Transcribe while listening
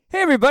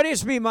Hey everybody,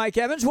 it's me, Mike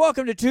Evans.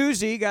 Welcome to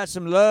Tuesday. Got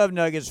some love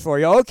nuggets for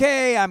you.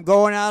 Okay, I'm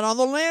going out on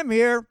the limb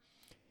here.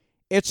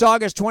 It's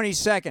August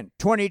 22nd,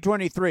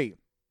 2023.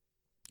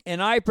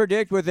 And I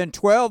predict within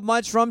 12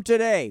 months from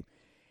today,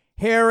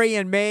 Harry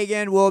and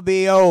Meghan will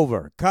be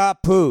over.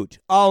 Kaput.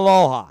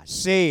 Aloha.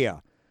 See ya.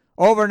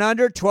 Over and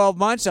under, 12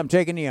 months, I'm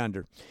taking the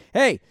under.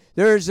 Hey,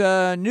 there's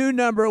a new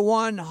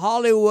 #1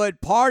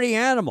 Hollywood party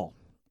animal,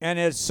 and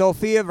it's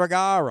Sofia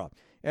Vergara.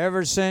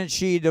 Ever since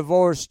she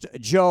divorced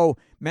Joe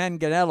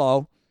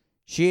Manganiello,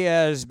 she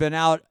has been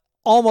out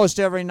almost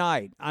every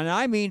night. And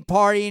I mean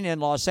partying in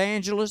Los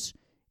Angeles,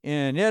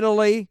 in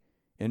Italy,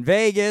 in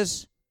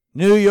Vegas,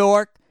 New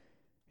York.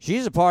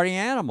 She's a party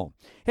animal.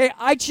 Hey,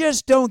 I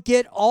just don't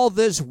get all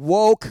this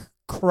woke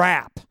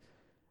crap.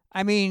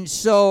 I mean,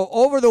 so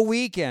over the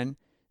weekend,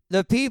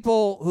 the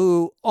people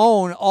who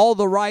own all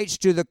the rights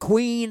to the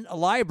Queen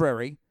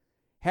Library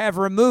have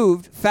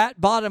removed Fat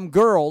Bottom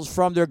Girls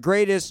from their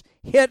greatest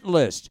hit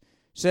list.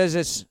 Says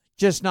it's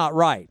just not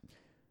right.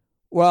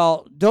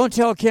 Well, don't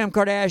tell Kim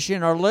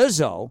Kardashian or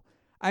Lizzo.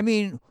 I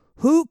mean,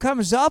 who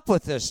comes up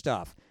with this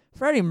stuff?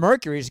 Freddie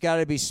Mercury's got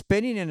to be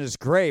spinning in his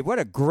grave. What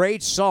a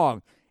great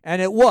song.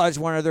 And it was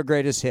one of their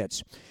greatest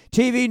hits.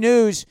 TV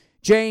news,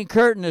 Jane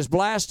Curtin is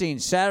blasting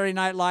Saturday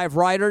Night Live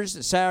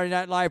writers, Saturday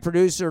Night Live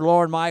producer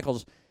Lorne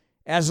Michaels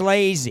as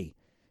lazy,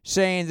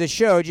 saying the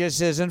show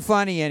just isn't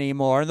funny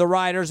anymore. And the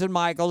writers and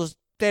Michaels,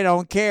 they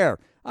don't care.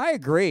 I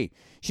agree.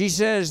 She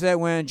says that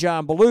when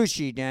John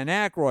Belushi, Dan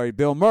Aykroyd,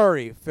 Bill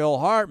Murray, Phil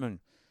Hartman,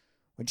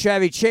 when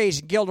Chevy Chase,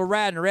 Gilda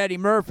Radner, Eddie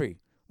Murphy,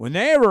 when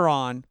they were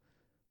on,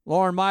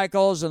 Lorne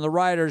Michaels and the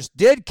writers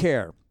did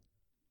care,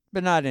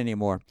 but not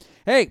anymore.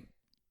 Hey,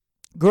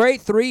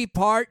 great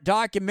 3-part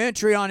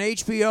documentary on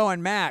HBO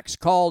and Max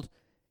called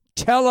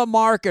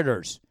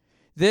Telemarketers.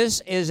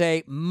 This is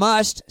a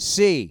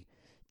must-see.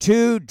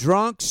 2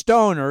 drunk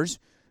stoners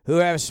who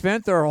have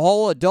spent their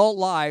whole adult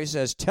lives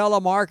as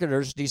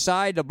telemarketers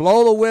decide to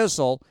blow the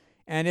whistle,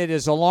 and it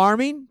is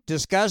alarming,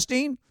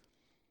 disgusting,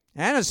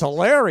 and it's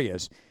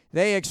hilarious.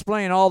 They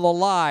explain all the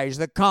lies,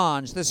 the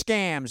cons, the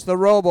scams, the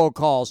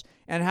robocalls,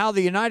 and how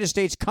the United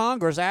States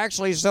Congress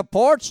actually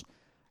supports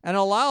and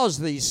allows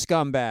these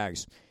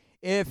scumbags.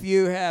 If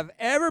you have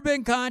ever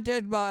been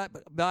contacted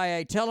by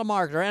a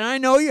telemarketer, and I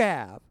know you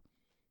have,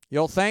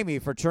 you'll thank me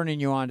for turning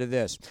you on to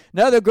this.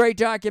 Another great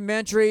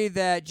documentary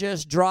that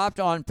just dropped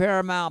on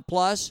Paramount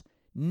Plus.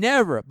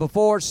 Never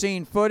before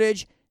seen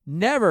footage,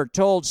 never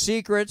told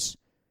secrets.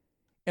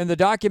 In the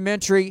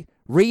documentary,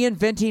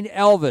 Reinventing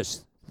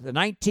Elvis, the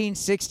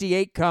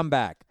 1968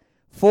 comeback.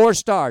 4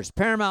 stars,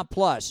 Paramount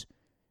Plus.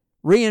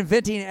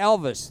 Reinventing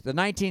Elvis, the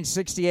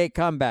 1968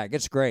 comeback.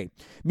 It's great.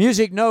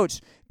 Music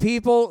notes,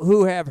 people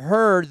who have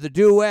heard the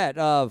duet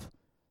of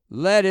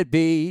Let It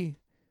Be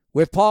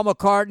with Paul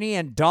McCartney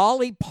and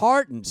Dolly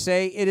Parton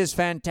say it is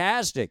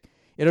fantastic.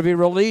 It'll be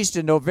released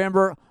in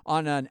November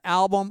on an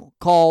album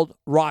called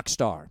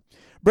Rockstar.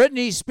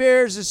 Britney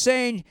Spears is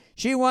saying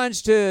she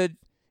wants to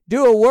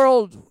do a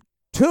world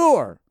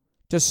tour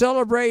to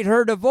celebrate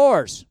her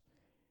divorce.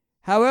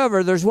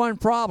 However, there's one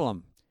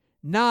problem.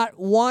 Not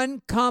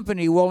one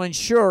company will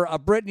insure a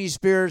Britney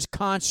Spears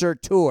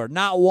concert tour.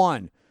 Not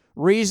one.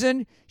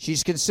 Reason?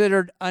 She's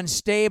considered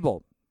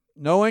unstable.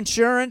 No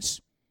insurance,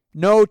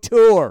 no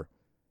tour.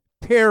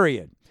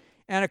 Period.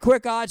 And a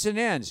quick odds and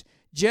ends.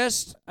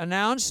 Just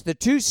announced the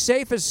 2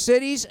 safest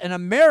cities in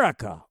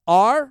America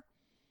are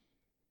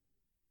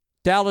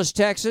Dallas,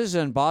 Texas,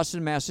 and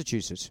Boston,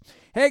 Massachusetts.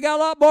 Hey, got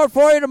a lot more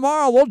for you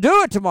tomorrow. We'll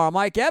do it tomorrow.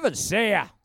 Mike Evans. See ya.